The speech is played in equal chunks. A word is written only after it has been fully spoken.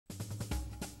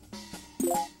Nay,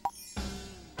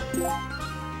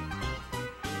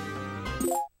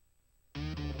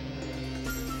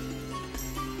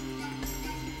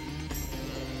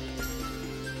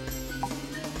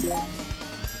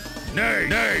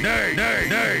 nay, nay, nay,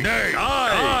 nay, nay!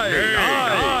 Aye!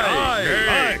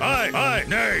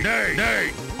 Nay, nay,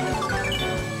 nay!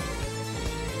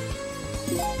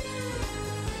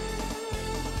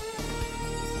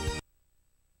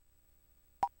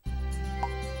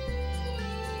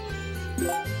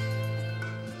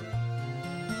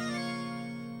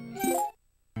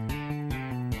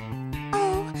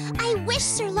 Oh, I wish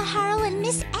Sir Laharl and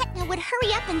Miss Etna would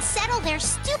hurry up and settle their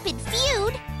stupid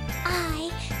feud.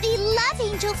 I, the Love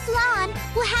Angel Flan,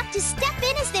 will have to step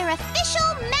in as their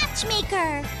official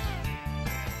matchmaker.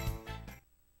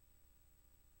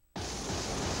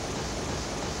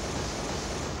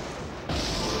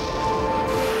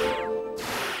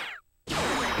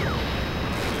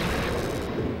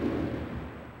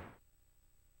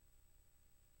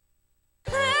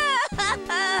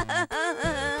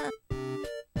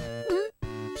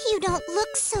 You don't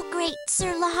look so great,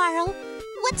 Sir Laharl.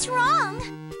 What's wrong?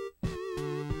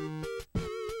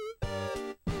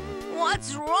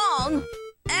 What's wrong?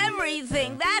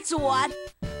 Everything, that's what.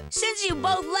 Since you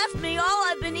both left me, all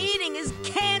I've been eating is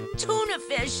canned tuna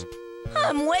fish.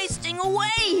 I'm wasting away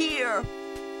here.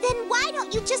 Then why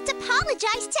don't you just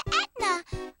apologize to Etna?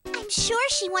 I'm sure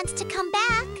she wants to come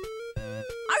back.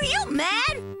 Are you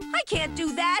mad? I can't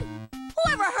do that.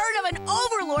 Who ever heard of an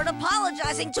overlord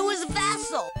apologizing to his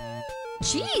vassal?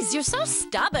 Geez, you're so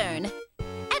stubborn.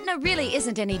 Etna really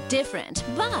isn't any different,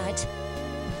 but...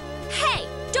 Hey,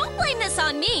 don't blame this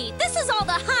on me. This is all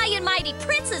the High and Mighty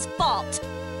Prince's fault.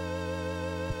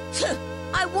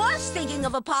 I was thinking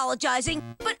of apologizing,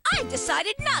 but I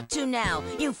decided not to now,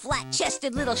 you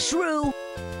flat-chested little shrew.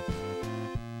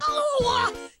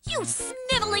 Oh, you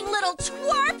sniveling little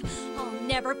twerp! I'll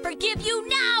never forgive you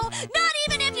now, not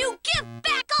even if you give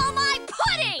back all my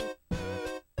pudding!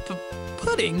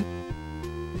 Pudding?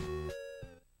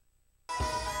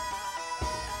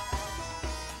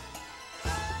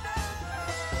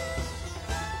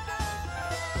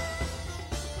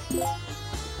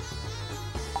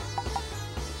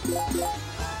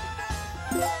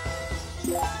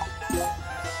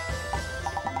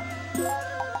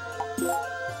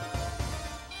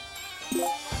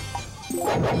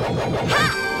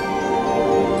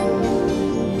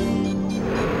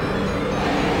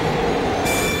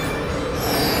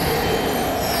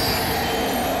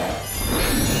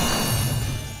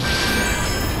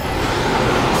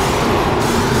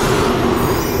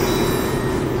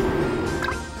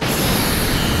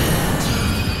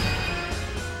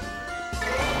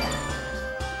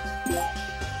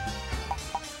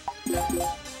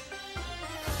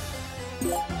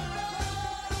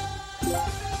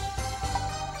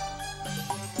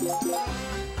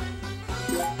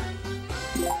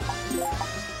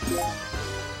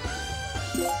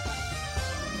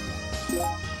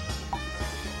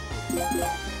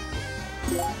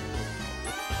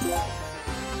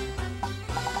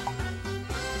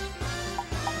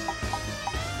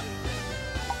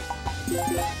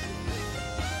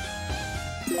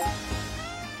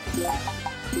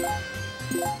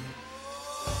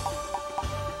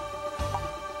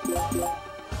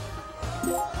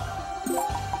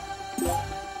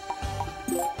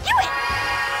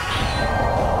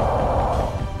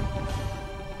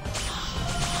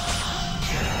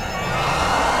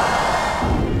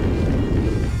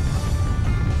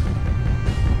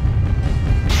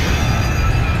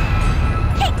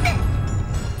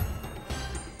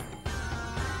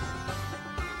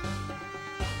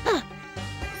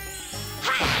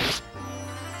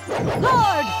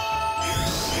 Lord!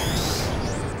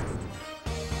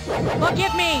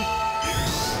 Forgive me!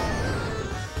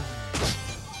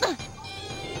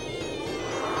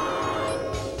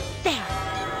 There!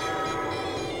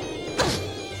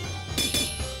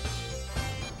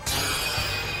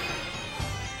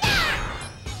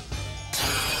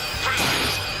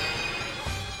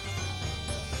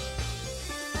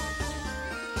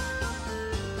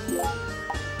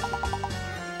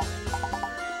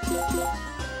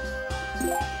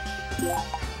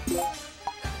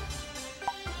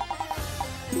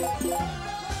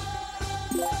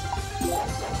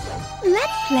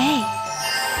 Let's play.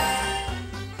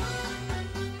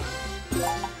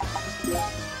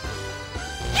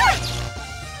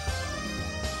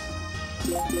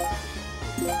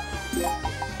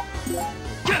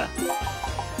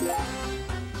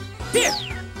 Here!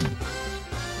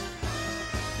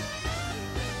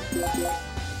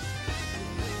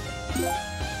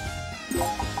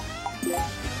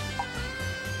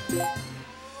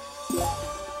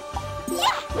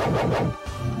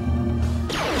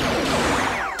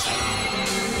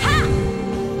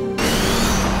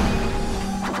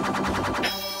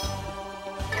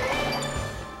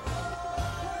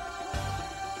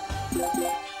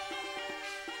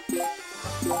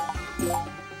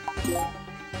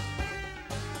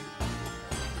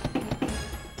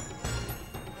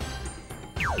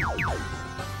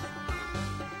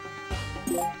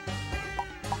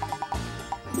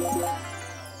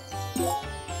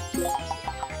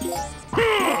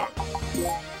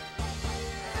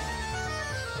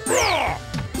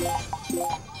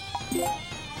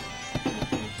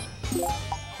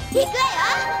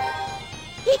 Disgaea!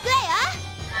 Disgaea!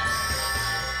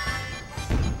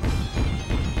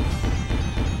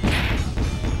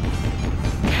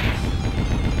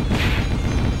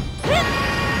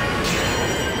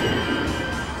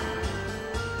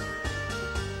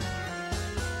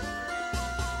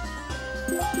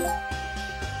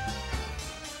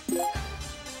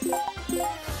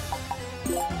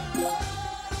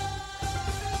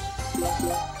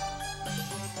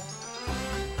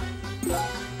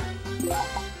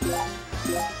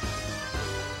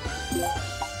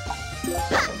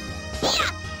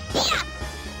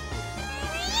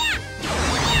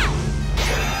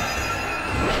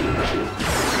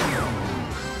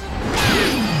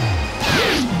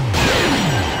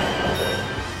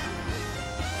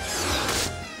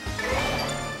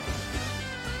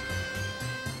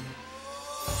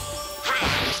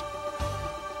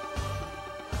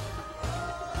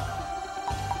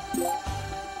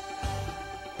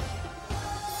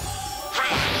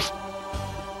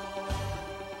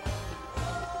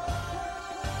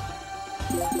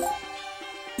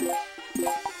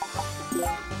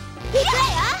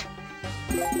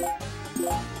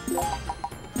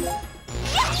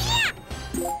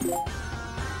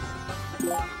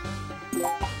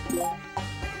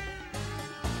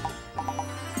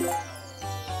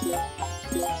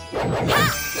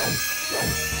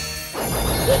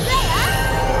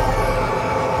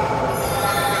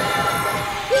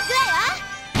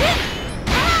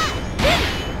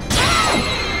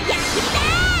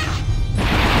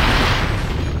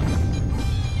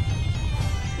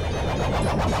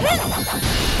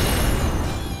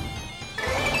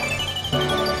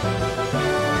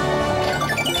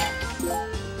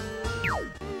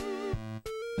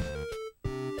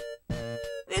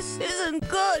 This isn't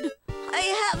good.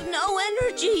 I have no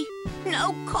energy,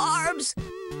 no carbs.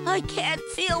 I can't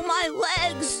feel my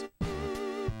legs.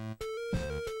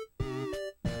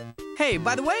 Hey,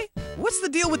 by the way, what's the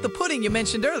deal with the pudding you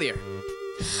mentioned earlier?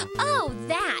 Oh,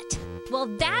 that. Well,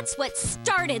 that's what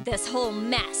started this whole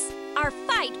mess. Our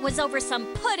fight was over some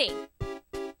pudding.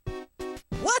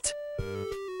 What?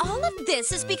 All of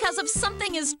this is because of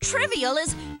something as trivial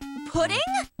as pudding?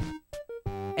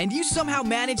 And you somehow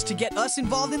managed to get us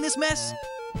involved in this mess?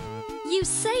 You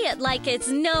say it like it's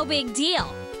no big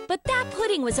deal, but that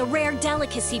pudding was a rare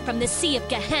delicacy from the Sea of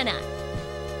Gehenna.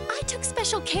 I took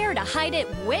special care to hide it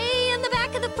way in the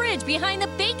back of the fridge behind the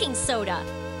baking soda.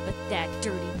 But that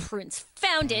dirty prince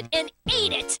found it and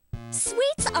ate it!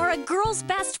 Sweets are a girl's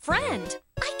best friend.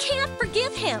 I can't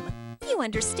forgive him. You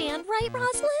understand, right,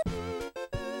 Rosalind?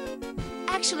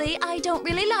 Actually, I don't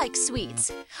really like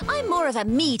sweets. I'm more of a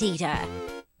meat eater.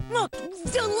 Look,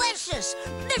 delicious!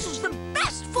 This is the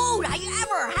best food I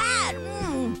ever had!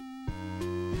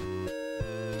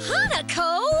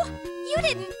 Hanako! You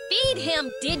didn't feed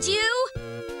him, did you?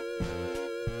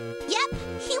 Yep,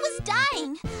 he was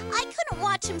dying. I couldn't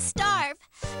watch him starve.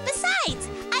 Besides,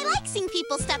 I like seeing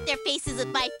people stuff their faces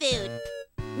with my food.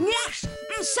 Yes!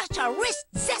 Such a rich,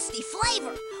 zesty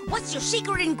flavor! What's your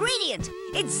secret ingredient?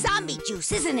 It's zombie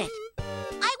juice, isn't it?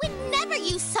 I would never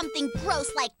use something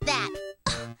gross like that.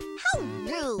 Ugh, how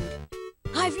rude.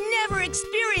 I've never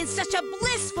experienced such a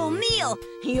blissful meal.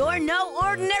 You're no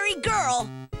ordinary girl.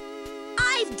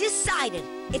 I've decided.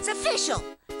 It's official.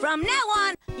 From now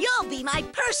on, you'll be my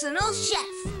personal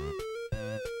chef.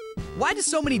 Why do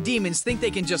so many demons think they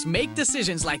can just make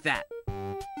decisions like that?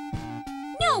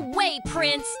 No way,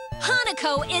 Prince!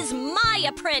 Hanako is my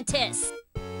apprentice!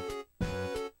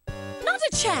 Not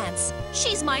a chance!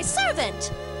 She's my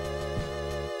servant!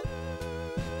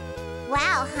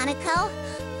 Wow, Hanako,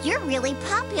 you're really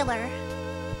popular.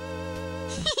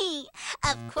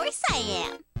 Of course I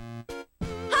am.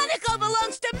 Hanako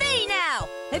belongs to me now!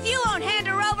 If you won't hand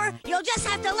her over, you'll just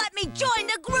have to let me join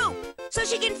the group so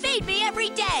she can feed me every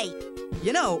day!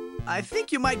 You know, I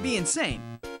think you might be insane.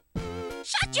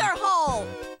 Shut your hole!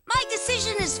 My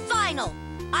decision is final.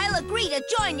 I'll agree to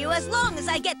join you as long as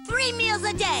I get 3 meals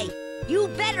a day. You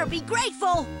better be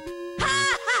grateful.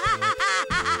 Ha ha ha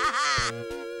ha ha ha!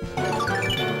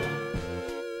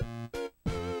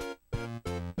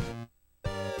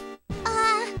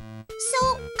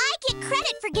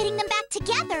 getting them back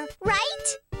together, right?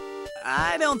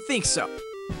 I don't think so.